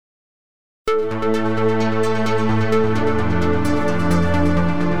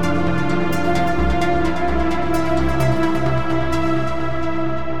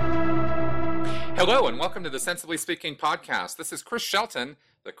Hello and welcome to the Sensibly Speaking podcast. This is Chris Shelton,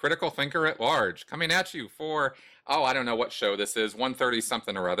 the critical thinker at large, coming at you for, I don't know what show this is, 1:30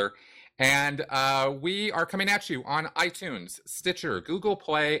 something or other. And we are coming at you on iTunes, Stitcher, Google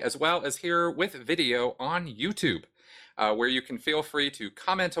Play, as well as here with video on YouTube, where you can feel free to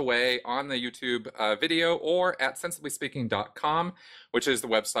comment away on the YouTube video or at sensiblyspeaking.com, which is the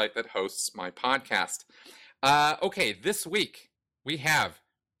website that hosts my podcast. Okay, this week we have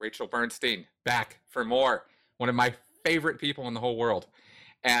Rachel Bernstein back for more. One of my favorite people in the whole world,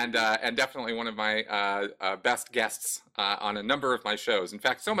 and definitely one of my best guests on a number of my shows. In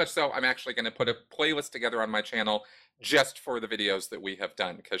fact, so much so, I'm actually going to put a playlist together on my channel just for the videos that we have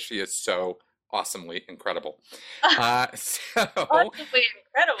done, because she is so awesomely incredible. Awesomely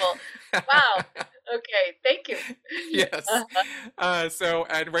incredible. Wow. Okay, thank you. Yes.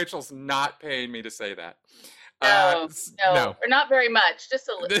 And Rachel's not paying me to say that. No, or not very much, just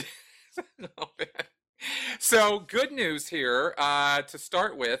a little. So good news here to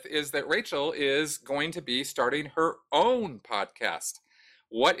start with is that Rachel is going to be starting her own podcast.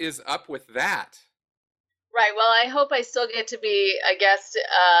 What is up with that? Right. Well, I hope I still get to be a guest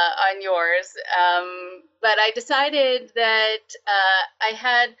on yours. But I decided that I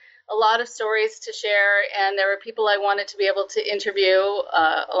had a lot of stories to share, and there were people I wanted to be able to interview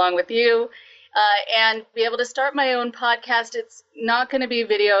along with you. And be able to start my own podcast. It's not going to be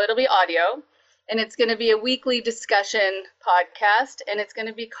video, it'll be audio, and it's going to be a weekly discussion podcast, and it's going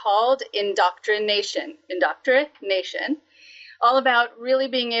to be called Indoctrination, all about really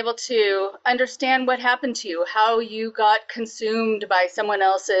being able to understand what happened to you, how you got consumed by someone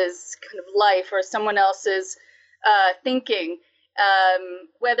else's kind of life or someone else's thinking.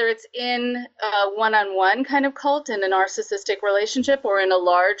 Whether it's in a one-on-one kind of cult in a narcissistic relationship, or in a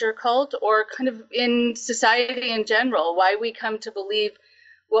larger cult, or kind of in society in general, why we come to believe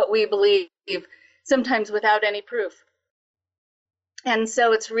what we believe, sometimes without any proof. And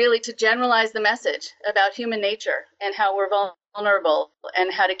so it's really to generalize the message about human nature and how we're vulnerable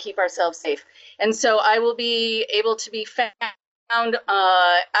and how to keep ourselves safe. And so I will be able to be found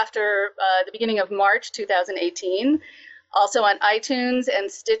after the beginning of March 2018, also on iTunes and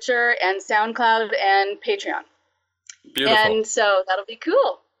Stitcher and SoundCloud and Patreon. Beautiful. And so that'll be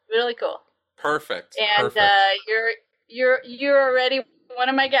cool, really cool. Perfect. And you're already one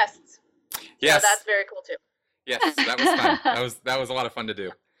of my guests. Yes. So that's very cool too. Yes, that was fun. that was a lot of fun to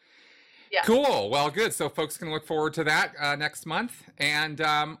do. Yeah. Cool. Well, good. So folks can look forward to that next month. And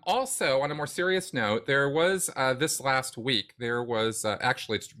also, on a more serious note, there was this last week, there was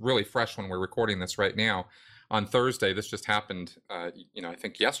actually, it's really fresh when we're recording this right now. On Thursday, this just happened, I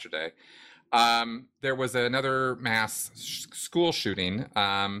think yesterday, there was another mass school shooting.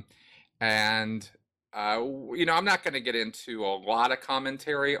 I'm not going to get into a lot of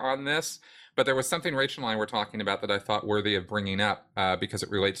commentary on this, but there was something Rachel and I were talking about that I thought worthy of bringing up because it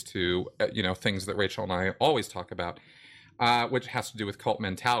relates to, things that Rachel and I always talk about, which has to do with cult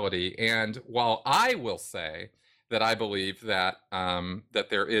mentality. And while I will say that I believe that that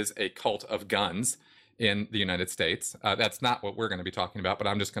there is a cult of guns in the United States. That's not what we're going to be talking about, but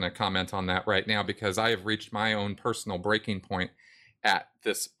I'm just going to comment on that right now because I have reached my own personal breaking point at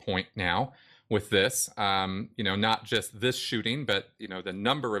this point now with this. Not just this shooting, but, the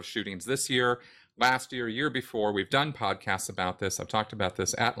number of shootings this year, last year, year before. We've done podcasts about this. I've talked about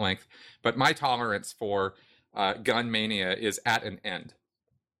this at length, but my tolerance for gun mania is at an end.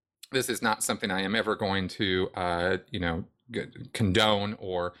 This is not something I am ever going to, condone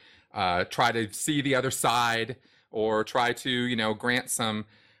or try to see the other side or try to, grant some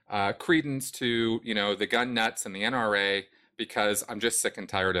credence to, the gun nuts and the NRA, because I'm just sick and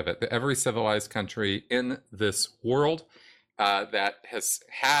tired of it. Every civilized country in this world that has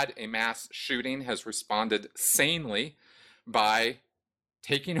had a mass shooting has responded sanely by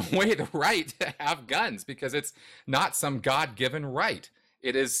taking away the right to have guns, because it's not some God-given right.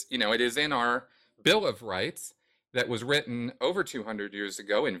 It is, it is in our Bill of Rights that was written over 200 years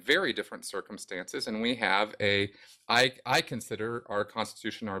ago in very different circumstances. And we have I consider our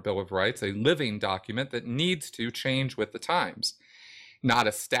Constitution, our Bill of Rights, a living document that needs to change with the times, not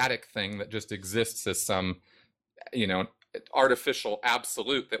a static thing that just exists as some, artificial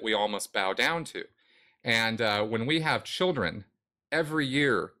absolute that we all must bow down to. And when we have children every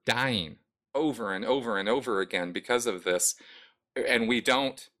year dying over and over and over again because of this, and we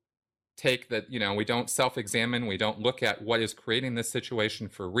don't take that, we don't self-examine, we don't look at what is creating this situation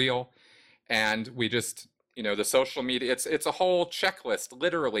for real, and we just the social media, it's a whole checklist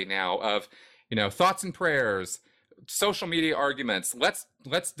literally now of, thoughts and prayers, social media arguments.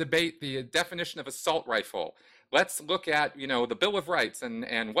 Let's debate the definition of assault rifle. Let's look at, the Bill of Rights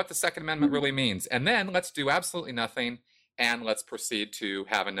and what the Second Amendment really means. And then let's do absolutely nothing and let's proceed to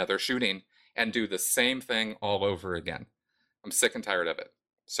have another shooting and do the same thing all over again. I'm sick and tired of it.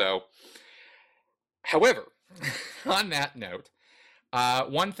 So, however, on that note,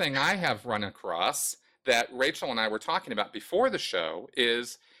 one thing I have run across that Rachel and I were talking about before the show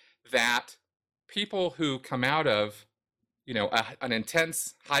is that people who come out of, an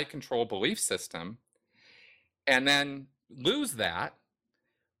intense high control belief system and then lose their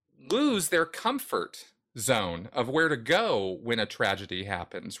comfort zone of where to go when a tragedy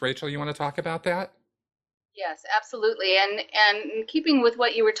happens. Rachel, you want to talk about that? Yes, absolutely. And keeping with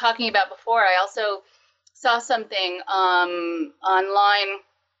what you were talking about before, I also saw something online,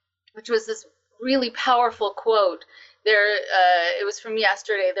 which was this really powerful quote. It was from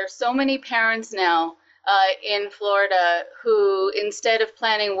yesterday. There's so many parents now in Florida who, instead of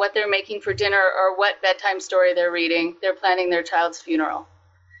planning what they're making for dinner or what bedtime story they're reading, they're planning their child's funeral.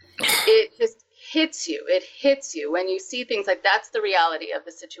 It just hits you. It hits you when you see things like that's the reality of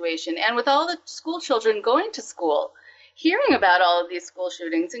the situation. And with all the school children going to school, hearing about all of these school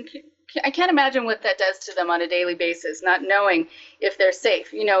shootings, and I can't imagine what that does to them on a daily basis, not knowing if they're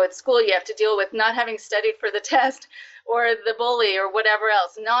safe. At school you have to deal with not having studied for the test or the bully or whatever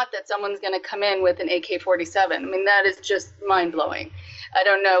else, not that someone's going to come in with an AK-47. I mean, that is just mind-blowing. I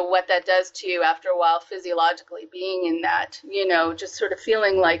don't know what that does to you after a while physiologically, being in that, just sort of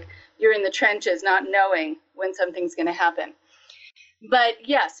feeling like you're in the trenches, not knowing when something's going to happen. But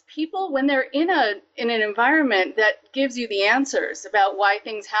yes, people, when they're in an environment that gives you the answers about why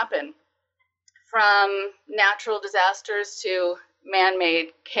things happen, from natural disasters to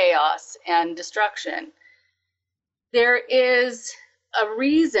man-made chaos and destruction, there is a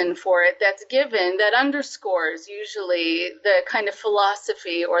reason for it that's given that underscores usually the kind of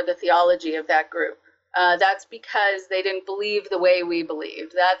philosophy or the theology of that group. That's because they didn't believe the way we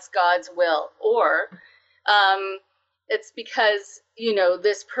believed. That's God's will. Or it's because,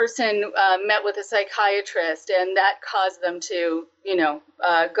 this person met with a psychiatrist and that caused them to,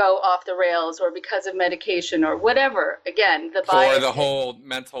 go off the rails, or because of medication or whatever. Again, the bias. Or the whole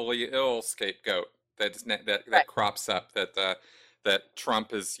mentally ill scapegoat that crops up that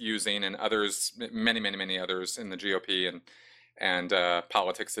Trump is using, and others, many others in the GOP and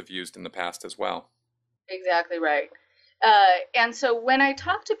politics have used in the past as well. Exactly right. And so when I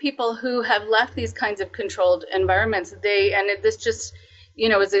talk to people who have left these kinds of controlled environments, this just,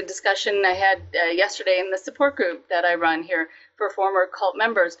 is a discussion I had yesterday in the support group that I run here for former cult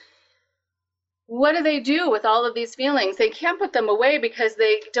members. What do they do with all of these feelings? They can't put them away because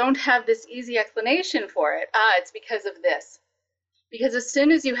they don't have this easy explanation for it. It's because of this. Because as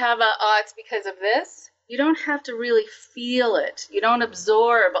soon as you have it's because of this, you don't have to really feel it. You don't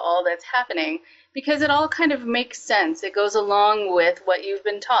absorb all that's happening because it all kind of makes sense. It goes along with what you've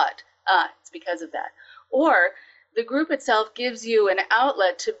been taught. It's because of that. Or the group itself gives you an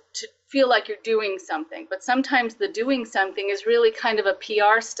outlet to feel like you're doing something. But sometimes the doing something is really kind of a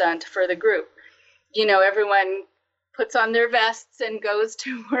PR stunt for the group. Everyone puts on their vests and goes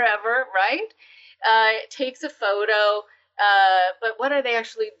to wherever, right? Takes a photo. But what are they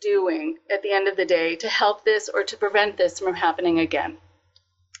actually doing at the end of the day to help this or to prevent this from happening again?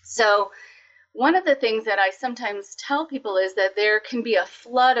 So one of the things that I sometimes tell people is that there can be a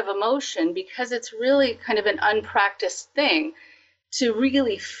flood of emotion because it's really kind of an unpracticed thing to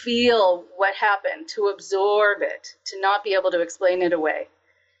really feel what happened, to absorb it, to not be able to explain it away.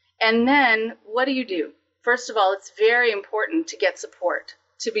 And then what do? First of all, it's very important to get support,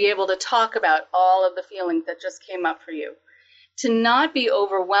 to be able to talk about all of the feelings that just came up for you, to not be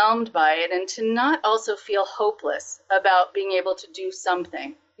overwhelmed by it, and to not also feel hopeless about being able to do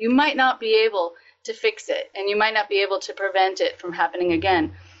something. You might not be able to fix it, and you might not be able to prevent it from happening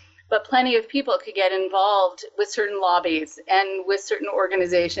again. But plenty of people could get involved with certain lobbies and with certain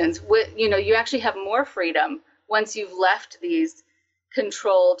organizations. You actually have more freedom once you've left these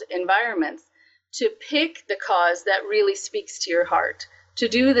controlled environments to pick the cause that really speaks to your heart, to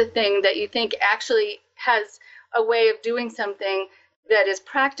do the thing that you think actually has a way of doing something that is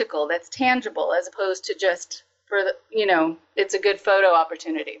practical, that's tangible, as opposed to just it's a good photo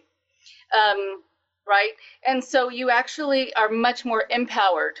opportunity. Right? And so you actually are much more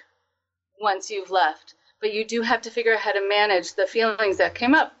empowered once you've left, but you do have to figure out how to manage the feelings that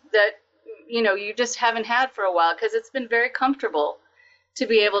came up that, you just haven't had for a while, because it's been very comfortable to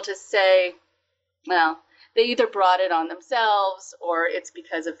be able to say, well, they either brought it on themselves or it's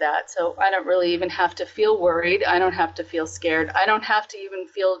because of that. So I don't really even have to feel worried. I don't have to feel scared. I don't have to even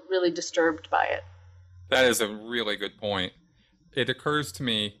feel really disturbed by it. That is a really good point. It occurs to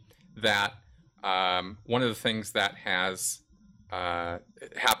me that one of the things that has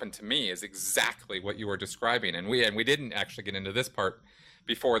happened to me is exactly what you were describing, and we didn't actually get into this part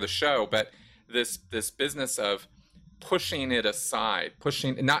before the show, but this business of pushing it aside,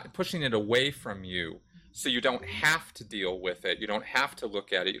 not pushing it away from you, so you don't have to deal with it, you don't have to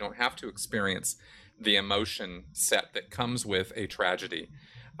look at it, you don't have to experience the emotion set that comes with a tragedy.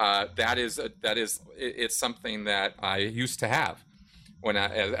 It's something that I used to have when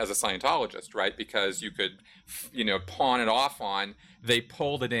as a Scientologist, right? Because you could, pawn it off on, they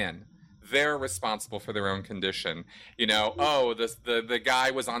pulled it in. They're responsible for their own condition. Oh, the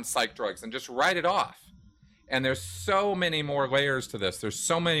guy was on psych drugs, and just write it off. And there's so many more layers to this. There's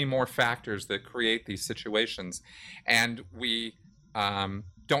so many more factors that create these situations. And we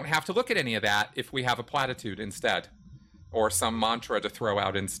don't have to look at any of that if we have a platitude instead, or some mantra to throw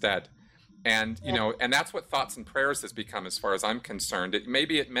out instead. And, and that's what thoughts and prayers has become, as far as I'm concerned.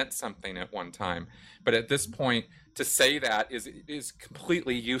 Maybe it meant something at one time, but at this point, to say that is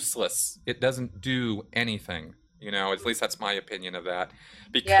completely useless. It doesn't do anything, at least that's my opinion of that,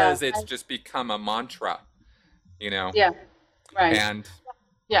 because it's just become a mantra, Yeah, right. And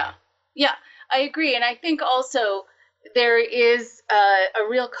yeah, I agree. And I think also there is a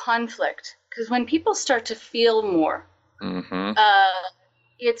real conflict, because when people start to feel more, mm-hmm.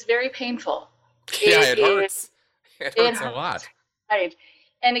 It's very painful. Yeah, it hurts. It hurts a lot. Right.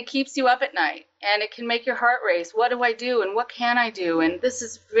 And it keeps you up at night, and it can make your heart race. What do I do? And what can I do? And this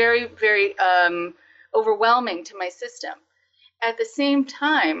is very, very overwhelming to my system. At the same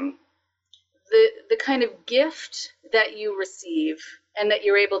time, the kind of gift that you receive and that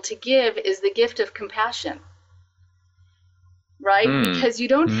you're able to give is the gift of compassion. Right? Because you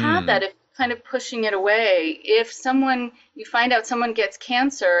don't have that if you're kind of pushing it away. If you find out someone gets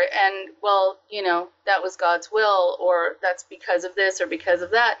cancer and, well, that was God's will, or that's because of this or because of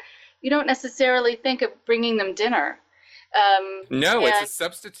that, you don't necessarily think of bringing them dinner. No, it's a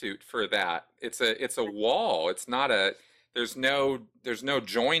substitute for that. It's a wall. It's not there's no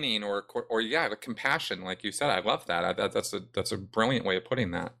joining or the compassion, like you said. I love that. That's a brilliant way of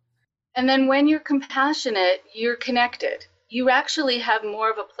putting that. And then when you're compassionate, you're connected. You actually have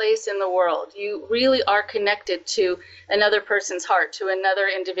more of a place in the world. You really are connected to another person's heart, to another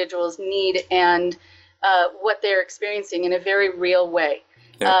individual's need and what they're experiencing in a very real way.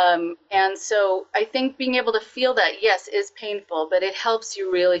 Yeah. And so I think being able to feel that, yes, is painful, but it helps you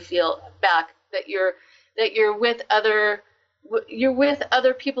really feel back that you're with other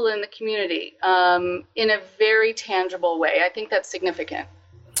people in the community in a very tangible way. I think that's significant.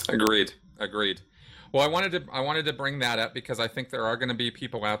 Agreed. Well, I wanted to bring that up because I think there are going to be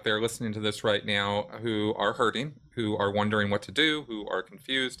people out there listening to this right now who are hurting, who are wondering what to do, who are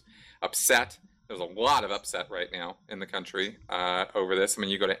confused, upset. There's a lot of upset right now in the country over this. I mean,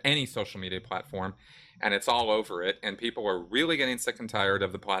 you go to any social media platform and it's all over it, and people are really getting sick and tired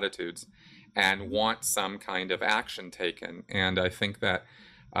of the platitudes and want some kind of action taken. And I think that,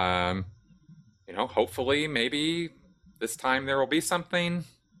 hopefully maybe this time there will be something,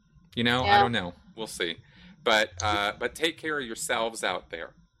 I don't know. We'll see. But take care of yourselves out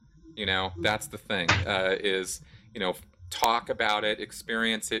there. That's the thing, talk about it,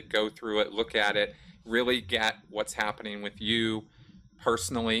 experience it, go through it, look at it, really get what's happening with you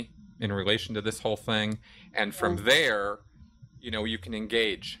personally in relation to this whole thing. And from there, you can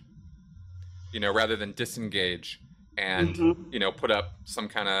engage, rather than disengage and, put up some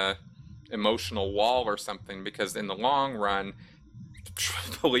kind of emotional wall or something, because in the long run,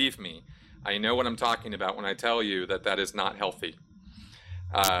 believe me, I know what I'm talking about when I tell you that is not healthy,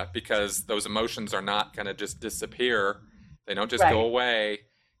 because those emotions are not going to just disappear. They don't just go away.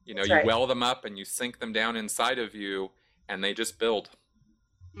 You well them up and you sink them down inside of you, and they just build.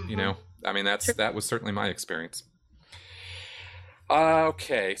 I mean, that was certainly my experience.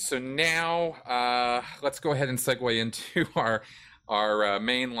 Okay, so now let's go ahead and segue into our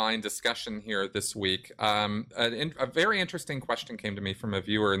mainline discussion here this week. A very interesting question came to me from a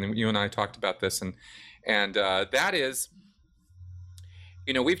viewer, and you and I talked about this, and that is,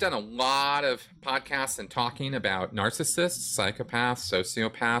 we've done a lot of podcasts and talking about narcissists, psychopaths,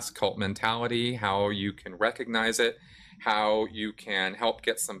 sociopaths, cult mentality, how you can recognize it, how you can help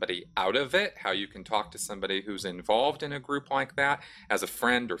get somebody out of it, how you can talk to somebody who's involved in a group like that as a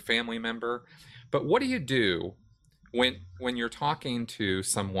friend or family member. But what do you do when you're talking to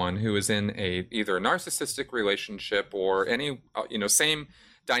someone who is in either a narcissistic relationship or any same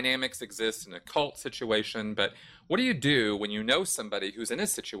dynamics exist in a cult situation, but what do you do when you know somebody who's in a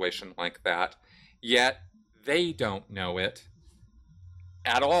situation like that, yet they don't know it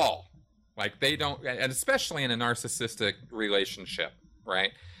at all? Like they don't, and especially in a narcissistic relationship,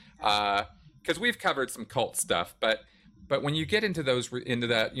 right? Because we've covered some cult stuff, but when you get into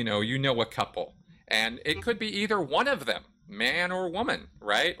that, you know a couple, and it could be either one of them, man or woman,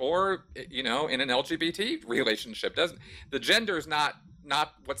 right? Or in an LGBT relationship, doesn't the gender is not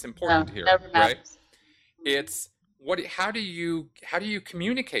what's important here, right? It's how do you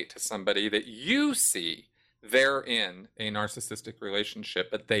communicate to somebody that you see they're in a narcissistic relationship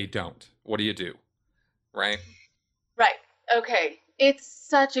but they don't? What do you do? Right. Okay, it's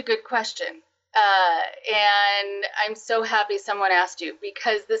such a good question, and I'm so happy someone asked you,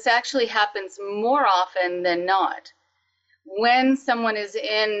 because this actually happens more often than not. When someone is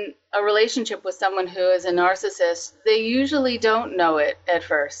in a relationship with someone who is a narcissist, they usually don't know it at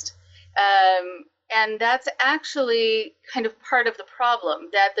first. And that's actually kind of part of the problem,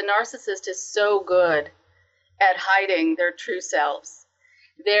 that the narcissist is so good at hiding their true selves.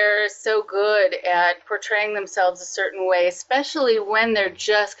 They're so good at portraying themselves a certain way, especially when they're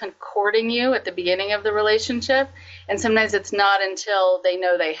just kind of courting you at the beginning of the relationship. And sometimes it's not until they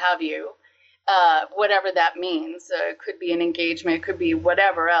know they have you, whatever that means. It could be an engagement, it could be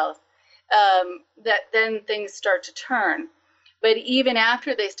whatever else, that then things start to turn. But even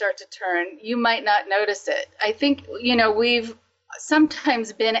after they start to turn, you might not notice it. I think, we've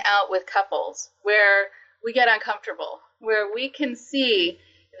sometimes been out with couples where we get uncomfortable, where we can see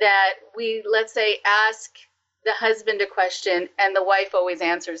that we, let's say, ask the husband a question and the wife always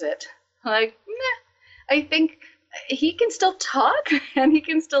answers it. Like, nah, I think he can still talk and he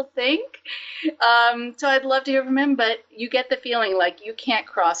can still think. So I'd love to hear from him, but you get the feeling like you can't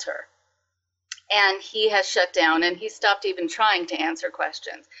cross her. And he has shut down and he stopped even trying to answer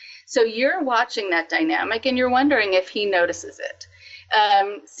questions. So you're watching that dynamic and you're wondering if he notices it.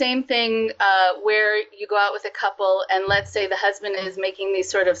 Same thing where you go out with a couple and let's say the husband is making these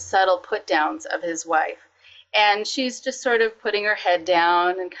sort of subtle put downs of his wife. And she's just sort of putting her head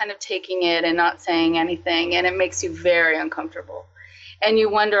down and kind of taking it and not saying anything. And it makes you very uncomfortable. And you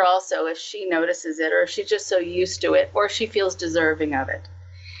wonder also if she notices it or if she's just so used to it or she feels deserving of it.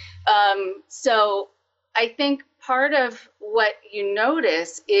 So I think part of what you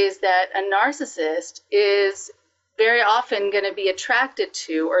notice is that a narcissist is very often going to be attracted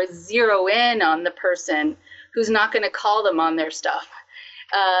to or zero in on the person who's not going to call them on their stuff,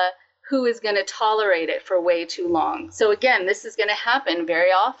 who is going to tolerate it for way too long. So again, this is going to happen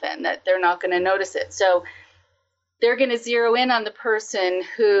very often, that they're not going to notice it. So they're going to zero in on the person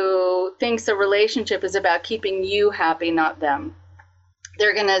who thinks a relationship is about keeping you happy, not them.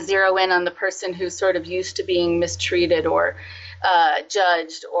 They're going to zero in on the person who's sort of used to being mistreated or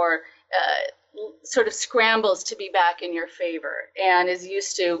judged or sort of scrambles to be back in your favor and is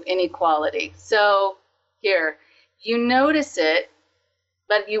used to inequality. So here, you notice it,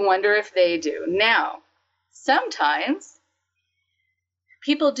 but you wonder if they do. Now, sometimes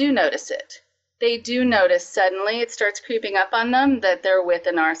people do notice it. They do notice suddenly it starts creeping up on them that they're with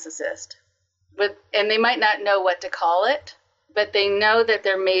a narcissist. And they might not know what to call it, but they know that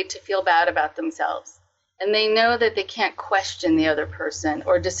they're made to feel bad about themselves. And they know that they can't question the other person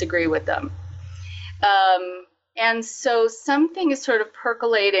or disagree with them. And so something is sort of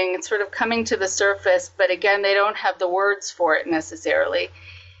percolating, it's sort of coming to the surface, but again, they don't have the words for it necessarily.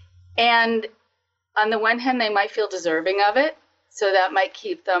 And on the one hand, they might feel deserving of it, so that might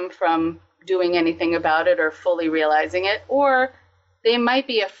keep them from doing anything about it or fully realizing it, or they might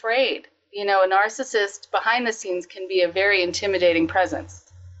be afraid. A narcissist behind the scenes can be a very intimidating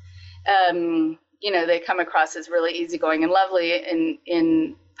presence. They come across as really easygoing and lovely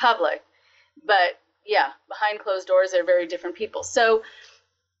in public, but yeah, behind closed doors, they're very different people. So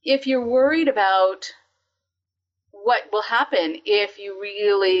if you're worried about what will happen if you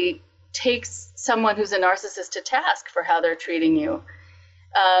really take someone who's a narcissist to task for how they're treating you,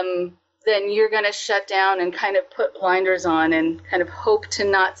 then you're going to shut down and kind of put blinders on and kind of hope to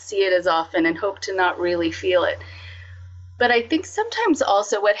not see it as often and hope to not really feel it. But I think sometimes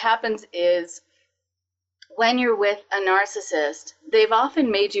also what happens is when you're with a narcissist, they've often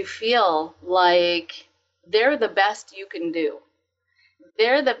made you feel like they're the best you can do.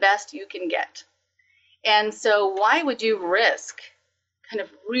 They're the best you can get. And so why would you risk kind of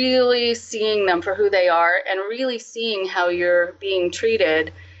really seeing them for who they are and really seeing how you're being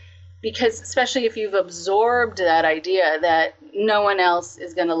treated? Because especially if you've absorbed that idea that no one else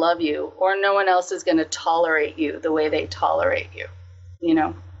is going to love you or no one else is going to tolerate you the way they tolerate you,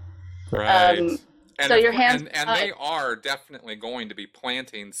 Right. So your hands and they are definitely going to be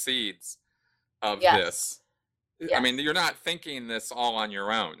planting seeds of yes, this. I mean, yes. you're not thinking this all on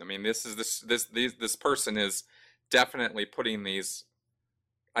your own. I mean, this person is definitely putting these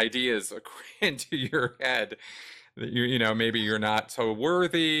ideas into your head that you know, maybe you're not so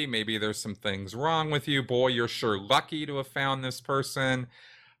worthy, maybe there's some things wrong with you. Boy, you're sure lucky to have found this person.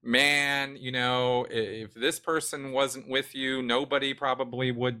 Man, you know, if this person wasn't with you, nobody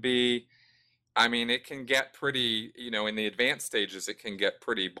probably would be. I mean, it can get pretty, you know, in the advanced stages, it can get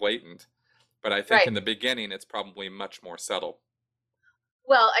pretty blatant. But I think Right. in the beginning, it's probably much more subtle.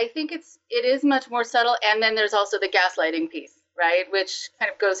 Well, I think it is much more subtle, and then there's also the gaslighting piece, right? Which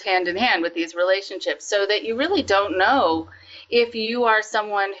kind of goes hand in hand with these relationships, so that you really don't know if you are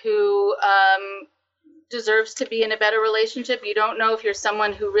someone who deserves to be in a better relationship. You don't know if you're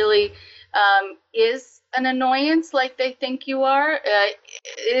someone who really is an annoyance like they think you are,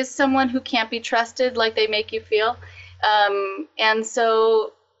 is someone who can't be trusted like they make you feel. And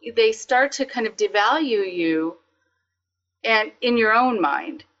so they start to kind of devalue you and in your own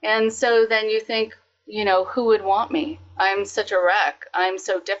mind. And so then you think, you know, who would want me? I'm such a wreck. I'm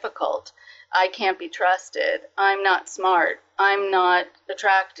so difficult. I can't be trusted. I'm not smart. I'm not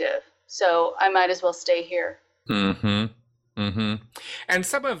attractive. So I might as well stay here. Mm-hmm. Mm-hmm. And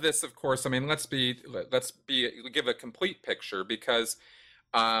some of this, of course, I mean, give a complete picture because,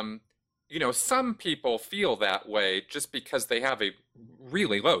 um, you know, some people feel that way just because they have a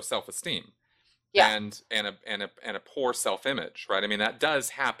really low self-esteem Yeah, and a poor self-image, right? I mean, that does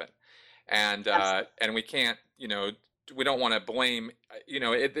happen, and we can't, you know, we don't want to blame, you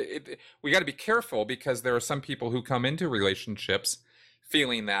know, we got to be careful because there are some people who come into relationships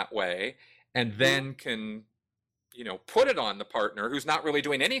feeling that way and then can, you know, put it on the partner who's not really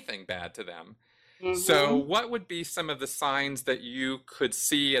doing anything bad to them. So, mm-hmm. what would be some of the signs that you could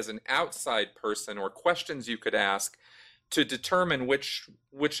see as an outside person or questions you could ask to determine which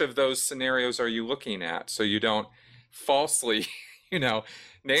of those scenarios are you looking at so you don't falsely, you know,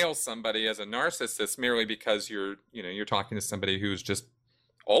 nail somebody as a narcissist merely because you're talking to somebody who's just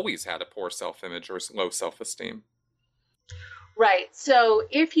always had a poor self-image or low self-esteem. Right. So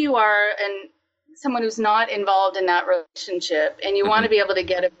if you are someone who's not involved in that relationship and you want to Mm-hmm. be able to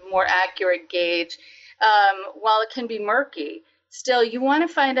get a more accurate gauge, while it can be murky, still you want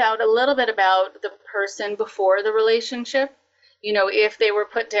to find out a little bit about the person before the relationship. You know, if they were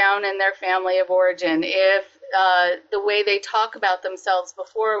put down in their family of origin, if the way they talk about themselves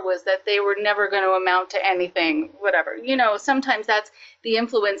before was that they were never going to amount to anything, whatever. You know, sometimes that's the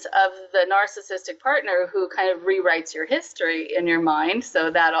influence of the narcissistic partner who kind of rewrites your history in your mind.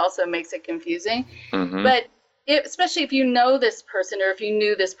 So that also makes it confusing. Mm-hmm. But especially if you know this person or if you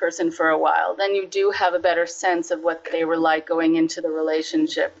knew this person for a while, then you do have a better sense of what they were like going into the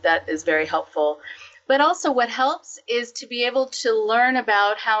relationship. That is very helpful. But also what helps is to be able to learn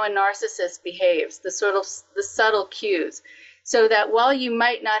about how a narcissist behaves, the sort of the subtle cues, so that while you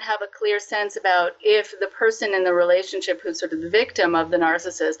might not have a clear sense about if the person in the relationship who's sort of the victim of the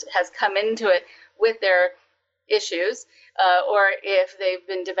narcissist has come into it with their issues, or if they've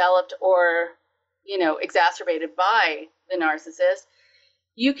been developed or, you know, exacerbated by the narcissist,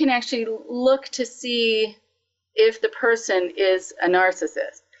 you can actually look to see if the person is a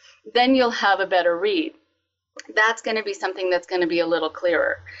narcissist. Then you'll have a better read. That's going to be something that's going to be a little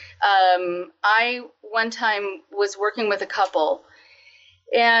clearer. I one time was working with a couple,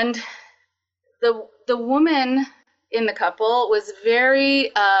 and the woman in the couple was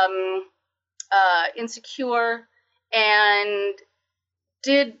very insecure and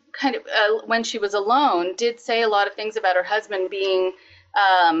did kind of, when she was alone, did say a lot of things about her husband being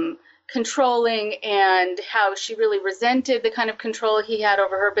controlling and how she really resented the kind of control he had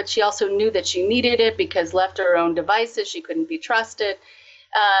over her, but she also knew that she needed it because left to her own devices, she couldn't be trusted.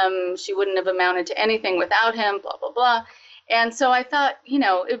 She wouldn't have amounted to anything without him, blah, blah, blah. And so I thought, you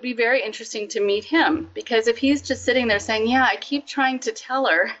know, it would be very interesting to meet him, because if he's just sitting there saying, yeah, I keep trying to tell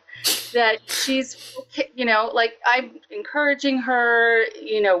her that she's, you know, like I'm encouraging her,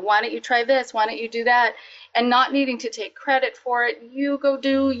 you know, why don't you try this? Why don't you do that? And not needing to take credit for it. You go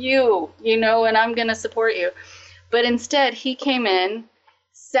do you, you know, and I'm going to support you. But instead, he came in,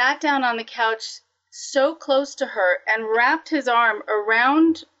 sat down on the couch so close to her and wrapped his arm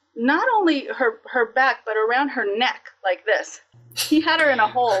around not only her back, but around her neck like this. He had her in a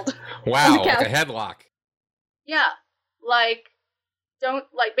hold. Wow, like a headlock. Yeah, like,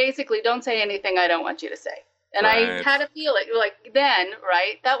 basically, don't say anything I don't want you to say. And I Right. had a feeling, like, then,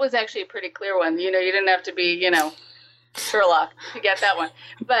 right, that was actually a pretty clear one. You know, you didn't have to be, you know, Sherlock to get that one.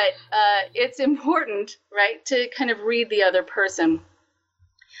 But it's important, right, to kind of read the other person.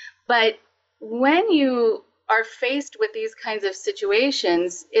 But when you are faced with these kinds of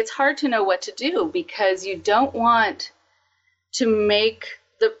situations, it's hard to know what to do because you don't want to make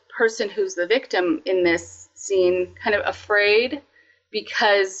the person who's the victim in this scene kind of afraid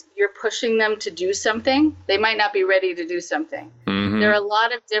because you're pushing them to do something. They might not be ready to do something. There are a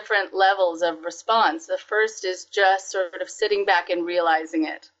lot of different levels of response. The first is just sort of sitting back and realizing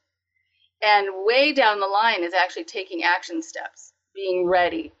it. And way down the line is actually taking action steps, being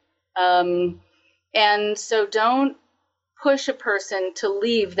ready. And so don't push a person to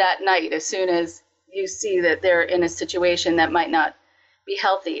leave that night as soon as you see that they're in a situation that might not be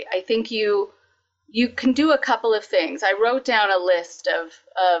healthy. I think you can do a couple of things. I wrote down a list of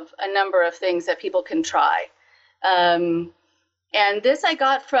a number of things that people can try. And this I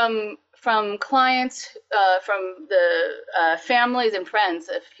got from clients, from the families and friends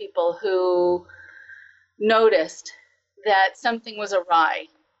of people who noticed that something was awry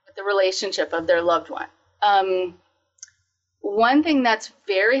with the relationship of their loved one. One thing that's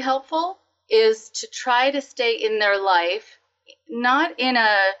very helpful is to try to stay in their life, not in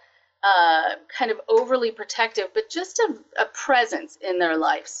a kind of overly protective, but just a presence in their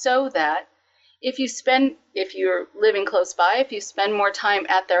life, so that if you're living close by, if you spend more time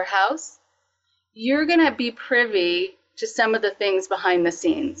at their house, you're going to be privy to some of the things behind the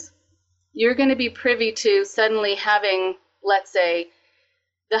scenes. You're going to be privy to suddenly having, let's say,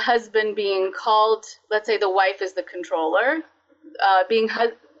 the husband being called, let's say the wife is the controller,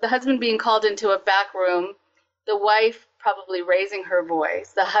 the husband being called into a back room, the wife probably raising her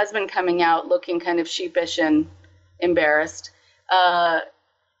voice, the husband coming out looking kind of sheepish and embarrassed,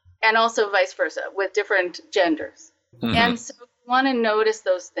 and also vice versa with different genders. And so you want to notice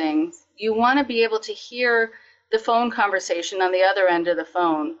those things. You want to be able to hear the phone conversation on the other end of the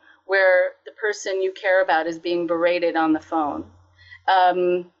phone where the person you care about is being berated on the phone.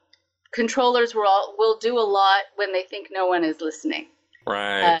 Controllers will do a lot when they think no one is listening.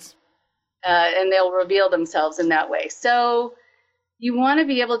 Right. And they'll reveal themselves in that way. So you want to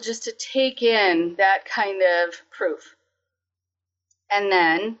be able just to take in that kind of proof. And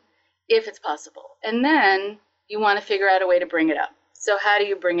then, if it's possible, and then you want to figure out a way to bring it up. So how do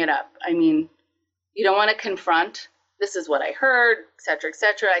you bring it up? I mean, you don't want to confront, this is what I heard, et cetera, et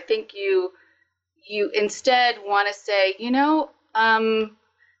cetera. I think you instead want to say,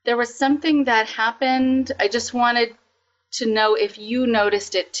 there was something that happened. I just wanted to know if you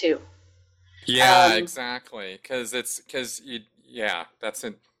noticed it too. Yeah, exactly. Sorry,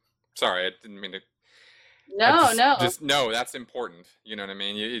 I didn't mean to. No, that's important. You know what I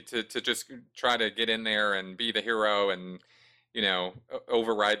mean? To just try to get in there and be the hero and,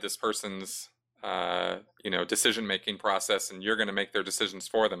 override this person's, decision-making process, and you're going to make their decisions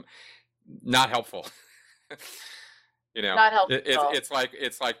for them. Not helpful. Not helpful.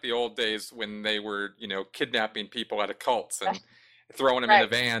 It's like the old days when they were, kidnapping people out of cults and throwing them into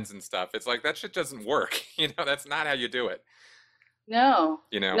vans and stuff. It's like that shit doesn't work. That's not how you do it. No.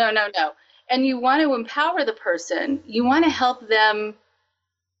 No. And you want to empower the person. You want to help them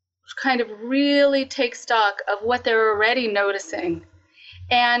kind of really take stock of what they're already noticing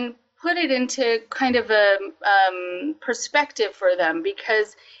and put it into kind of a perspective for them,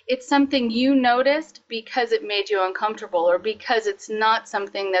 because it's something you noticed because it made you uncomfortable, or because it's not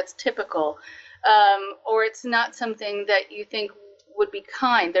something that's typical, or it's not something that you think would be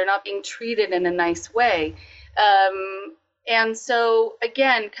kind. They're not being treated in a nice way. And so,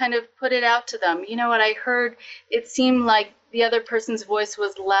 again, kind of put it out to them. You know what I heard? It seemed like the other person's voice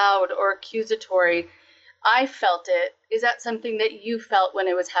was loud or accusatory. I felt it. Is that something that you felt when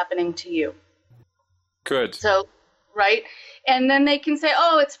it was happening to you? Good. So, right? And then they can say,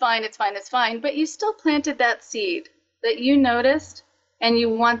 oh, it's fine. But you still planted that seed that you noticed and you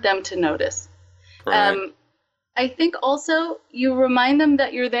want them to notice. Right. I think also you remind them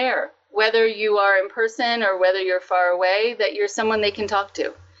that you're there, whether you are in person or whether you're far away, that you're someone they can talk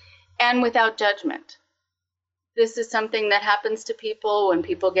to, and without judgment. This is something that happens to people when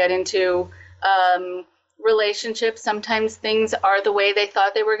people get into relationships. Sometimes things are the way they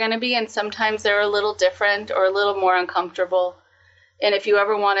thought they were going to be, and sometimes they're a little different or a little more uncomfortable. And if you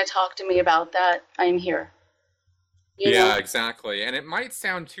ever want to talk to me about that, I'm here. Yeah, exactly. And it might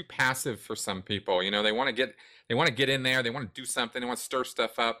sound too passive for some people. They want to get in there, they want to do something, they want to stir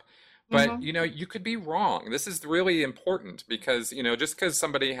stuff up. But, you could be wrong. This is really important because, just because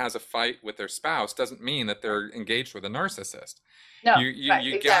somebody has a fight with their spouse doesn't mean that they're engaged with a narcissist. No,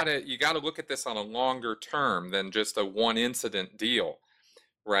 exactly. You gotta look at this on a longer term than just a one incident deal,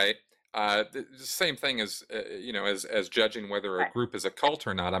 right? The same thing as, as judging whether a group is a cult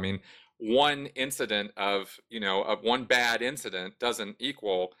or not. I mean, one incident of one bad incident doesn't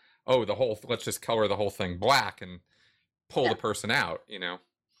equal oh, let's just color the whole thing black and pull Yeah, the person out,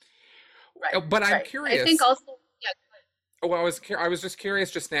 right, But I'm right. I think curious. also, yeah, Well, I was just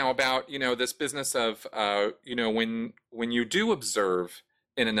curious just now about, this business of, when you do observe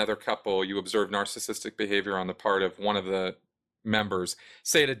in another couple, you observe narcissistic behavior on the part of one of the members,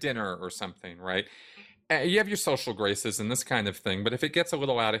 say at a dinner or something, right? You have your social graces and this kind of thing, but if it gets a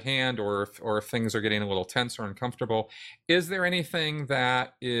little out of hand, or if things are getting a little tense or uncomfortable, is there anything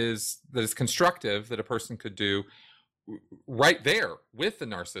that is constructive that a person could do right there with the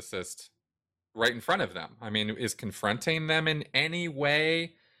narcissist right in front of them? I mean, is confronting them in any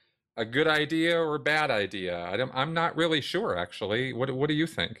way a good idea or a bad idea? I'm not really sure, actually. What do you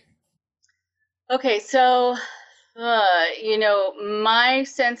think? okay, so my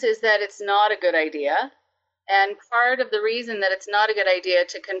sense is that it's not a good idea. And part of the reason that it's not a good idea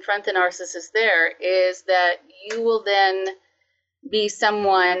to confront the narcissist there is that you will then be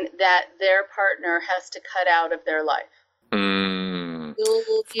someone that their partner has to cut out of their life. You'll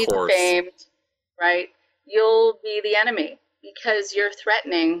Of be course. defamed, right? You'll be the enemy because you're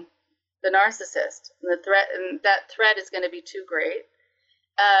threatening the narcissist. And that threat is going to be too great.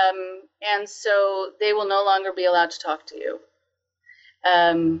 And so they will no longer be allowed to talk to you.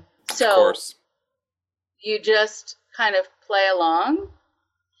 Of So course. you just kind of play along,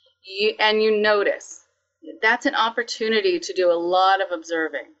 and you notice. That's an opportunity to do a lot of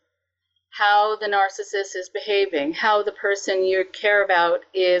observing. How the narcissist is behaving, how the person you care about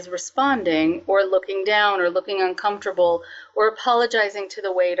is responding or looking down or looking uncomfortable or apologizing to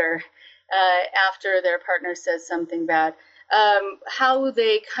the waiter after their partner says something bad. How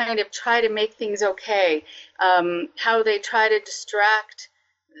they kind of try to make things okay, how they try to distract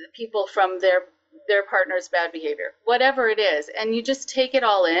people from their partner's bad behavior, whatever it is. And you just take it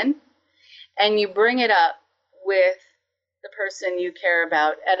all in and you bring it up with the person you care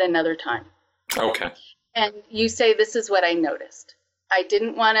about at another time. Okay. And you say, this is what I noticed. I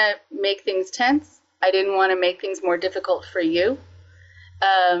didn't want to make things tense. I didn't want to make things more difficult for you.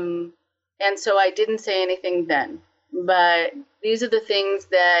 And so I didn't say anything then. But these are the things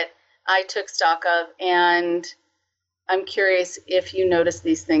that I took stock of. And I'm curious if you notice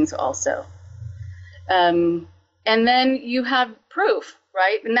these things also. And then you have proof,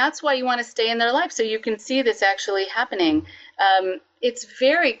 right? And that's why you want to stay in their life, so you can see this actually happening. It's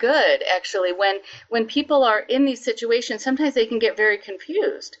very good, actually, when people are in these situations. Sometimes they can get very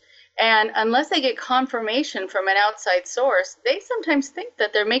confused. And unless they get confirmation from an outside source, they sometimes think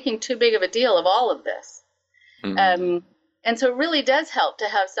that they're making too big of a deal of all of this. And so it really does help to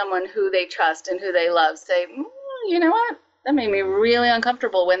have someone who they trust and who they love say, you know what? That made me really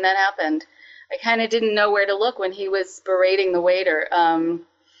uncomfortable when that happened. I kind of didn't know where to look when he was berating the waiter.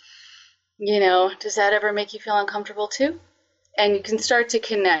 Does that ever make you feel uncomfortable too? And you can start to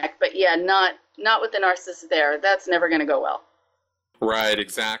connect, but yeah, not with the narcissist there. That's never going to go well. Right,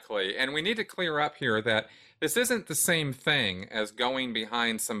 exactly. And we need to clear up here that this isn't the same thing as going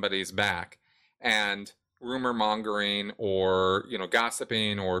behind somebody's back and rumor mongering, or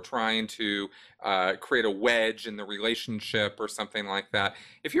gossiping, or trying to create a wedge in the relationship or something like that.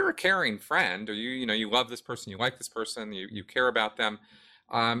 If you're a caring friend, or you love this person, you like this person, you care about them,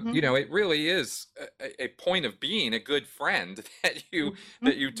 it really is a point of being a good friend that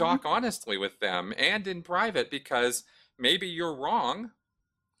you talk honestly with them and in private, because maybe you're wrong,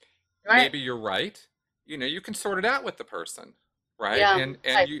 Right. maybe you're right. You can sort it out with the person, right? Yeah.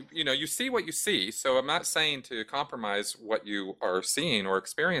 And you see what you see. So I'm not saying to compromise what you are seeing or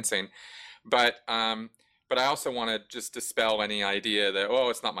experiencing, but I also want to just dispel any idea that, oh,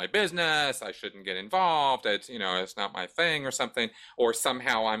 it's not my business, I shouldn't get involved, it's not my thing or something, or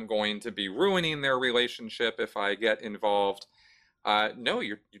somehow I'm going to be ruining their relationship if I get involved. No,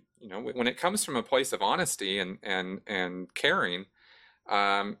 when it comes from a place of honesty and caring,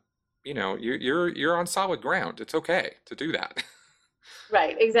 you're on solid ground. It's okay to do that.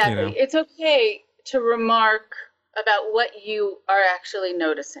 Right, you exactly. know It's okay to remark about what you are actually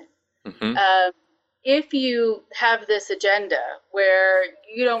noticing. hmm If you have this agenda where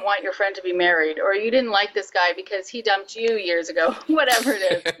you don't want your friend to be married, or you didn't like this guy because he dumped you years ago, whatever it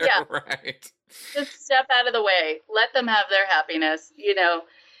is, yeah, right. just step out of the way. Let them have their happiness,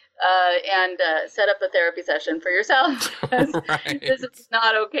 and set up a therapy session for yourself, because Right. this is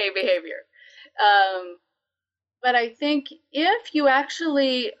not okay behavior. But I think if you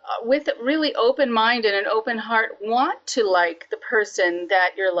actually, with a really open mind and an open heart, want to like the person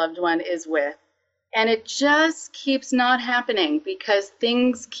that your loved one is with, and it just keeps not happening because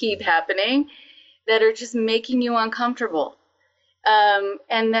things keep happening that are just making you uncomfortable,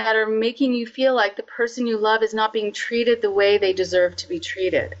 and that are making you feel like the person you love is not being treated the way they deserve to be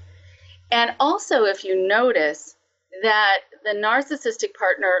treated. And also, if you notice that the narcissistic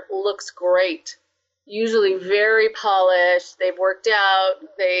partner looks great, usually very polished, they've worked out,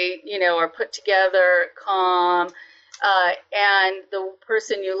 they, are put together, calm, and the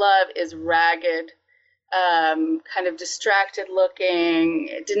person you love is ragged, kind of distracted looking,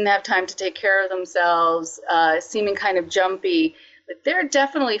 didn't have time to take care of themselves, seeming kind of jumpy, but they're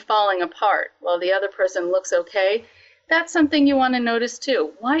definitely falling apart while the other person looks okay. That's something you want to notice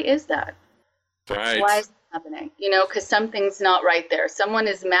too. Why is that? Right. Why is it happening? Because something's not right there. Someone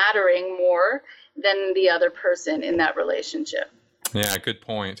is mattering more than the other person in that relationship. Yeah, good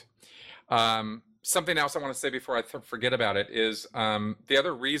point. Something else I want to say before I forget about it is the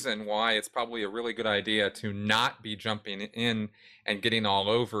other reason why it's probably a really good idea to not be jumping in and getting all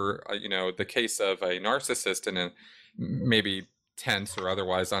over, the case of a narcissist in a maybe tense or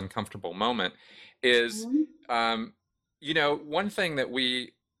otherwise uncomfortable moment is, one thing that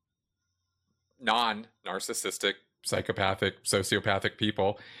we non-narcissistic, psychopathic, sociopathic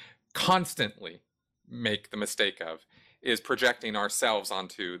people constantly make the mistake of is projecting ourselves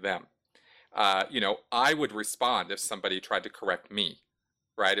onto them. I would respond if somebody tried to correct me,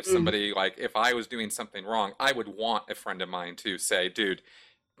 right? If somebody, if I was doing something wrong, I would want a friend of mine to say, dude,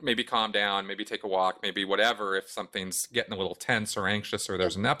 maybe calm down, maybe take a walk, maybe whatever, if something's getting a little tense or anxious or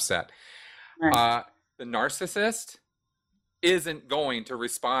there's an upset. Right. The narcissist isn't going to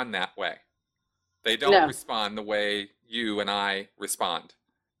respond that way. They don't respond the way you and I respond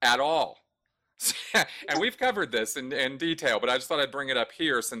at all. And we've covered this in detail, but I just thought I'd bring it up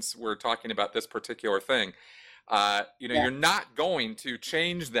here since we're talking about this particular thing. You're not going to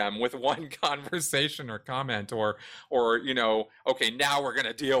change them with one conversation or comment or okay, now we're going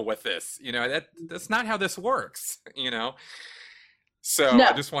to deal with this. That's not how this works, So no.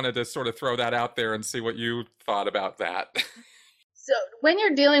 I just wanted to sort of throw that out there and see what you thought about that. So when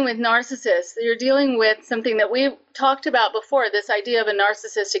you're dealing with narcissists, you're dealing with something that we've talked about before, this idea of a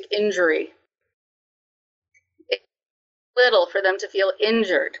narcissistic injury. It's little for them to feel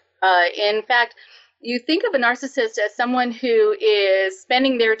injured. In fact, you think of a narcissist as someone who is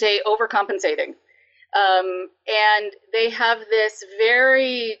spending their day overcompensating. And they have this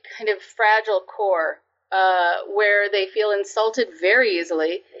very kind of fragile core where they feel insulted very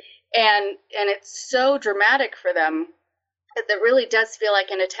easily. And it's so dramatic for them that really does feel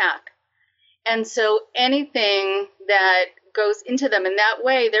like an attack. And so anything that goes into them in that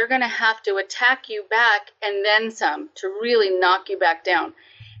way, they're going to have to attack you back and then some to really knock you back down.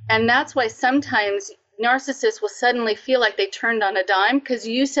 And that's why sometimes narcissists will suddenly feel like they turned on a dime because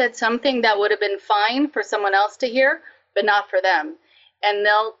you said something that would have been fine for someone else to hear, but not for them. And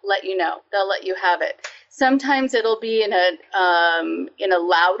they'll let you know. They'll let you have it. Sometimes it'll be in a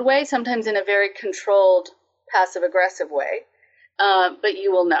loud way, sometimes in a very controlled, passive-aggressive way, but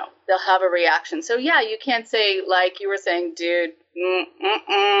you will know. They'll have a reaction. So, yeah, you can't say, like you were saying, dude,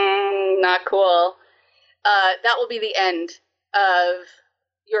 not cool. That will be the end of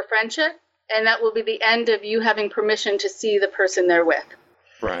your friendship, and that will be the end of you having permission to see the person they're with.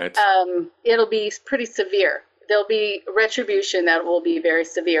 Right. It'll be pretty severe. There'll be retribution that will be very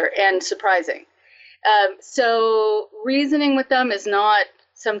severe and surprising. So reasoning with them is not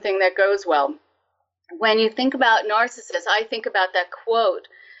something that goes well. When you think about narcissists, I think about that quote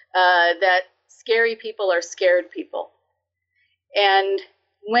that scary people are scared people. And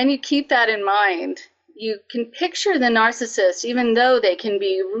when you keep that in mind, you can picture the narcissist, even though they can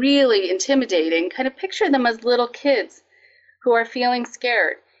be really intimidating, kind of picture them as little kids who are feeling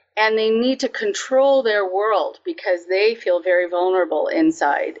scared. And they need to control their world because they feel very vulnerable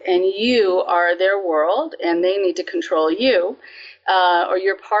inside. And you are their world, and they need to control you, or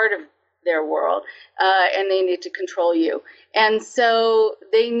you're part of their world, and they need to control you. And so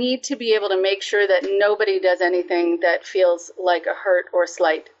they need to be able to make sure that nobody does anything that feels like a hurt or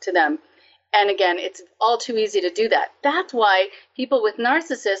slight to them. And again, it's all too easy to do that. That's why people with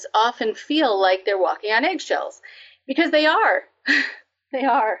narcissists often feel like they're walking on eggshells, because they are. They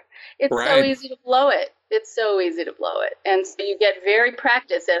are. It's right. So easy to blow it. It's so easy to blow it. And so you get very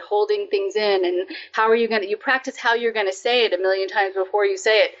practiced at holding things in, and you practice how you're going to say it a million times before you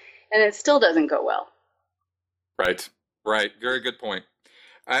say it, and it still doesn't go well. Right. Very good point.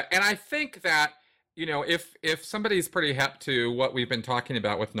 And I think that, if somebody's pretty hep to what we've been talking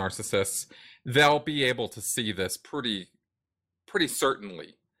about with narcissists, they'll be able to see this pretty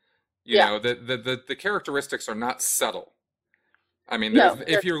certainly. The characteristics are not subtle. I mean,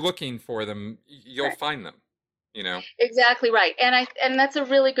 if you're looking for them, you'll right. find them, Exactly right. And that's a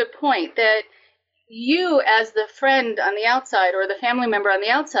really good point, that you as the friend on the outside or the family member on the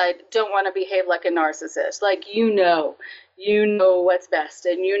outside don't want to behave like a narcissist. Like, you you know what's best,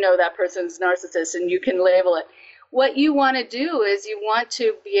 and you know that person's narcissist, and you can label it. What you want to do is you want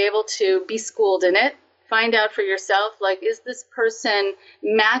to be able to be schooled in it, find out for yourself, like, is this person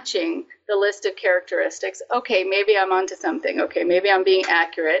matching the list of characteristics? Okay, maybe I'm onto something. Okay, maybe I'm being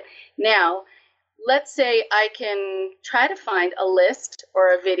accurate. Now, let's say I can try to find a list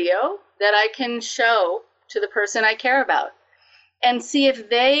or a video that I can show to the person I care about, and see if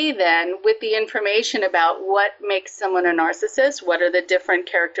they then, with the information about what makes someone a narcissist, what are the different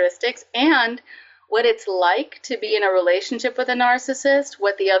characteristics, and what it's like to be in a relationship with a narcissist,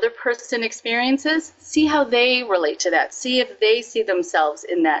 what the other person experiences, see how they relate to that. See if they see themselves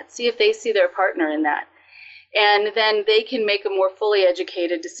in that. See if they see their partner in that. And then they can make a more fully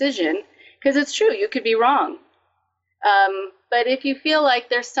educated decision, because it's true, you could be wrong. But if you feel like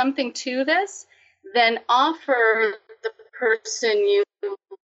there's something to this, then offer the person you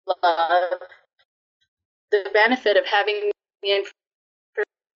love the benefit of having the information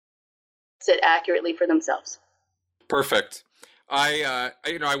it accurately for themselves. Perfect. I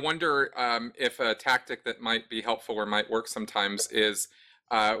wonder if a tactic that might be helpful or might work sometimes is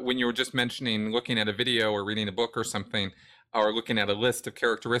when you were just mentioning looking at a video or reading a book or something, or looking at a list of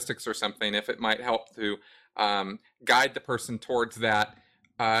characteristics or something, if it might help to guide the person towards that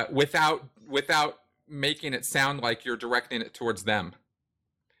without making it sound like you're directing it towards them.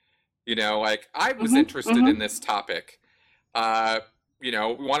 Like, I was interested in this topic.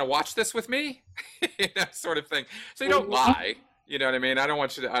 Want to watch this with me? Sort of thing. So you don't lie. You know what I mean? I don't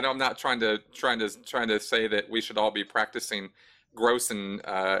want you to. I'm not trying to say that we should all be practicing gross and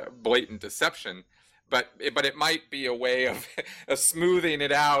blatant deception, but it might be a way of smoothing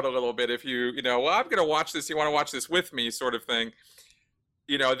it out a little bit. If I'm going to watch this. You want to watch this with me, sort of thing.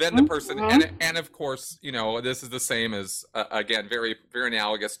 Then the person, and of course, this is the same as again, very very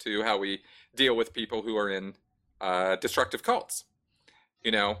analogous to how we deal with people who are in destructive cults.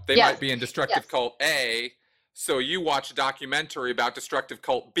 They might be in destructive cult A, so you watch a documentary about destructive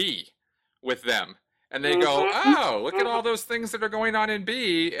cult B with them. And they go, oh, look at all those things that are going on in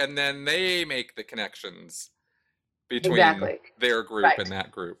B. And then they make the connections between their group and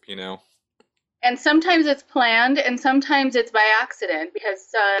that group, And sometimes it's planned, and sometimes it's by accident, because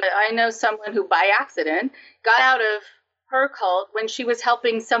I know someone who by accident got out of her cult when she was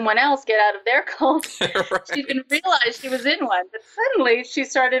helping someone else get out of their cult. Right. She didn't realize she was in one, but suddenly she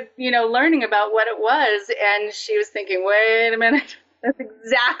started, learning about what it was, and she was thinking, wait a minute, that's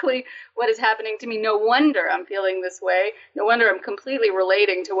exactly what is happening to me. No wonder I'm feeling this way. No wonder I'm completely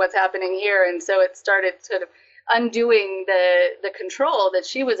relating to what's happening here. And so it started sort of undoing the control that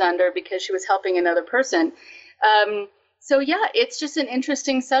she was under because she was helping another person. So yeah, it's just an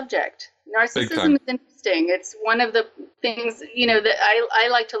interesting subject. Narcissism is interesting. It's one of the things, that I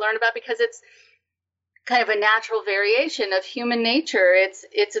like to learn about, because it's kind of a natural variation of human nature. It's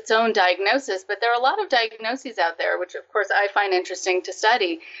its own diagnosis, but there are a lot of diagnoses out there, which of course I find interesting to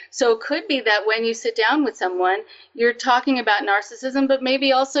study. So it could be that when you sit down with someone, you're talking about narcissism, but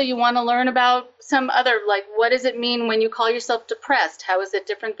maybe also you want to learn about some other, like, what does it mean when you call yourself depressed? How is it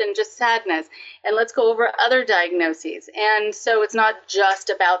different than just sadness? And let's go over other diagnoses. And so it's not just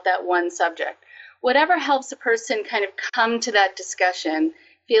about that one subject. Whatever helps a person kind of come to that discussion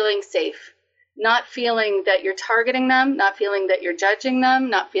feeling safe, not feeling that you're targeting them, not feeling that you're judging them,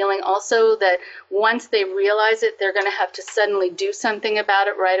 not feeling also that once they realize it, they're going to have to suddenly do something about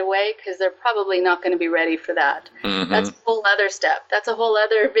it right away, because they're probably not going to be ready for that. That's a whole other step. That's a whole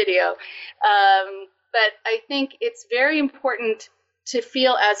other video. But I think it's very important to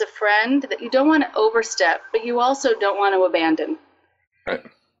feel as a friend that you don't want to overstep, but you also don't want to abandon.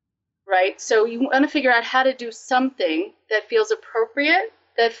 Right? So you want to figure out how to do something that feels appropriate,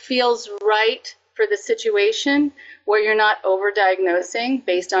 that feels right for the situation, where you're not over-diagnosing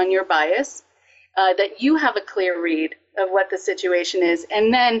based on your bias, that you have a clear read of what the situation is,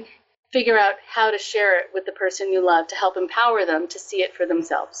 and then figure out how to share it with the person you love to help empower them to see it for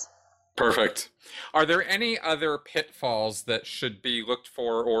themselves. Perfect. Are there any other pitfalls that should be looked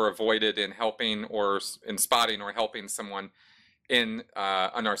for or avoided in helping or in spotting or helping someone in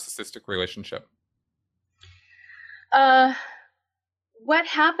a narcissistic relationship? What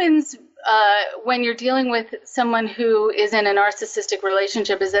happens when you're dealing with someone who is in a narcissistic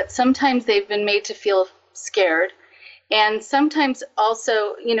relationship is that sometimes they've been made to feel scared, and sometimes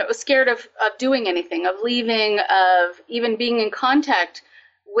also, scared of doing anything, of leaving, of even being in contact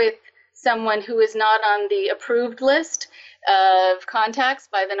with someone who is not on the approved list of contacts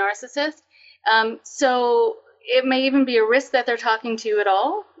by the narcissist. So it may even be a risk that they're talking to you at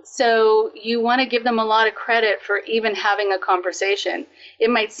all. So you want to give them a lot of credit for even having a conversation. It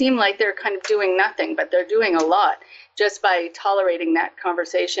might seem like they're kind of doing nothing, but they're doing a lot. just by tolerating that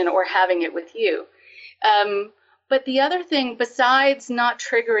conversation or having it with you. But the other thing, besides not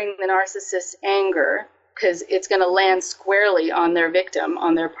triggering the narcissist's anger, because it's going to land squarely on their victim,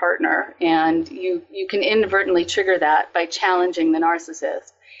 on their partner, and you can inadvertently trigger that by challenging the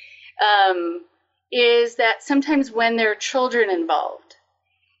narcissist, is that sometimes when there are children involved,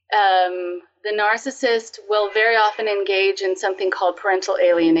 the narcissist will very often engage in something called parental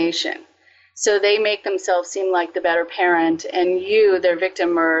alienation. So they make themselves seem like the better parent, and you, their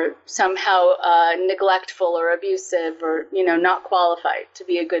victim, are somehow neglectful or abusive or, not qualified to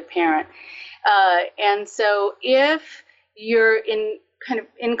be a good parent. And so if you're in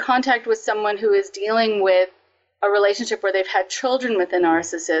contact with someone who is dealing with a relationship where they've had children with a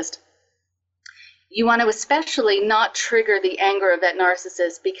narcissist, you want to especially not trigger the anger of that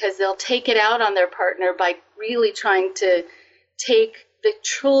narcissist, because they'll take it out on their partner by really trying to take the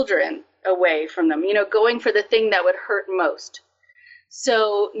children away from them, going for the thing that would hurt most.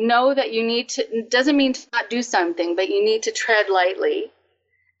 So know that you need to, it doesn't mean to not do something, but you need to tread lightly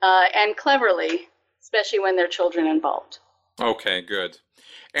and cleverly, especially when there are children involved. Okay, good.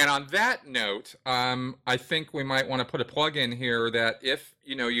 And on that note, I think we might want to put a plug in here that if,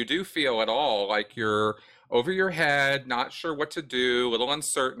 you do feel at all like you're over your head, not sure what to do, a little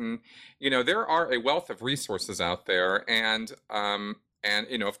uncertain, there are a wealth of resources out there. And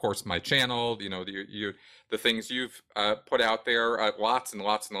of course, my channel, the things you've put out there, lots and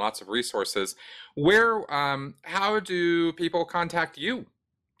lots and lots of resources. How do people contact you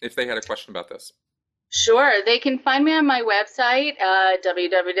if they had a question about this? Sure. They can find me on my website,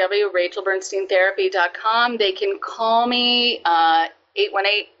 www.rachelbernsteintherapy.com. They can call me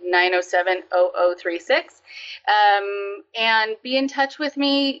 818-907-0036 and be in touch with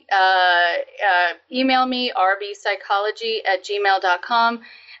me. Email me, rbpsychology@gmail.com.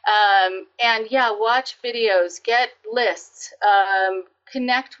 And watch videos, get lists,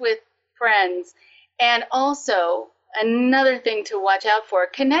 connect with friends, and also another thing to watch out for,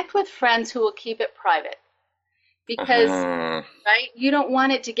 connect with friends who will keep it private, because right, you don't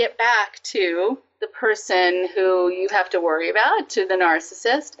want it to get back to the person who you have to worry about, to the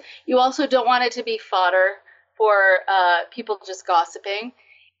narcissist. You also don't want it to be fodder for people just gossiping.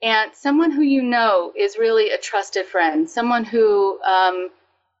 And someone who is really a trusted friend, someone who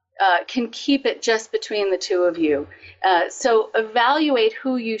can keep it just between the two of you. So evaluate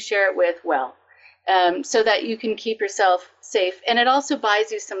who you share it with well. So that you can keep yourself safe. And it also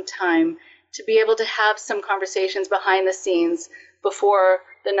buys you some time to be able to have some conversations behind the scenes before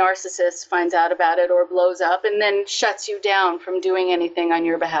the narcissist finds out about it or blows up and then shuts you down from doing anything on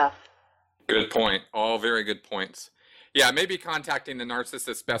your behalf. Good point. All very good points. Yeah, maybe contacting the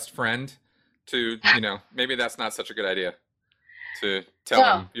narcissist's best friend to, maybe that's not such a good idea to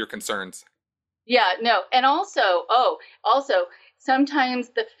tell him your concerns. Yeah, no. And also, sometimes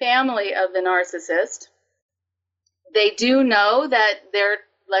the family of the narcissist, they do know that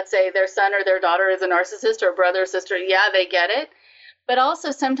let's say their son or their daughter is a narcissist, or brother or sister. Yeah, they get it. But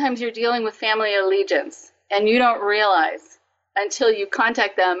also sometimes you're dealing with family allegiance and you don't realize until you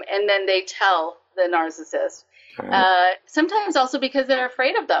contact them and then they tell the narcissist. Sometimes also because they're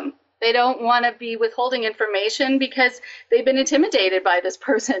afraid of them. They don't want to be withholding information because they've been intimidated by this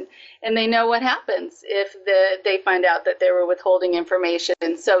person, and they know what happens if they find out that they were withholding information.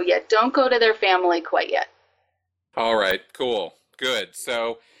 So don't go to their family quite yet. All right, cool, good.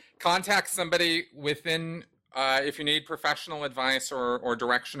 So contact somebody within, if you need professional advice or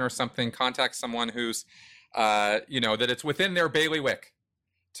direction or something, contact someone who's, that it's within their bailiwick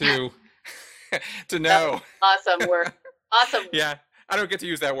to know. Awesome work. Awesome. Yeah. I don't get to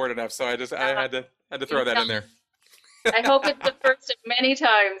use that word enough, so I had to throw that in there. I hope it's the first of many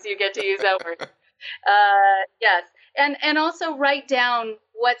times you get to use that word. Yes, and also write down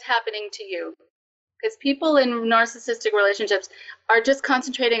what's happening to you, because people in narcissistic relationships are just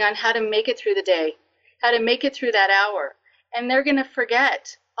concentrating on how to make it through the day, how to make it through that hour, and they're going to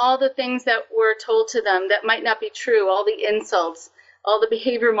forget all the things that were told to them that might not be true, all the insults, all the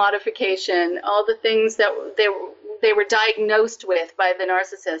behavior modification, all the things that they were diagnosed with by the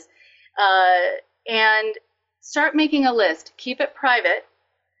narcissist, and start making a list. Keep it private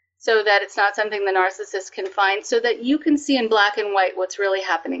so that it's not something the narcissist can find, so that you can see in black and white what's really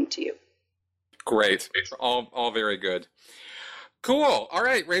happening to you. Great. All very good. Cool. All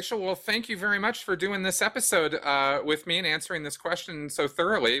right, Rachel. Well, thank you very much for doing this episode with me and answering this question so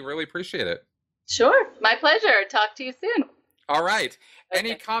thoroughly. Really appreciate it. Sure. My pleasure. Talk to you soon. All right. Okay.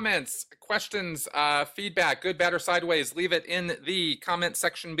 Any comments, questions, feedback, good, bad, or sideways, leave it in the comment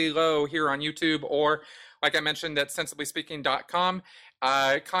section below here on YouTube, or like I mentioned at sensiblyspeaking.com.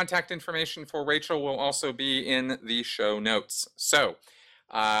 Contact information for Rachel will also be in the show notes. So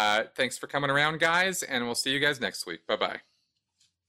thanks for coming around, guys, and we'll see you guys next week. Bye-bye.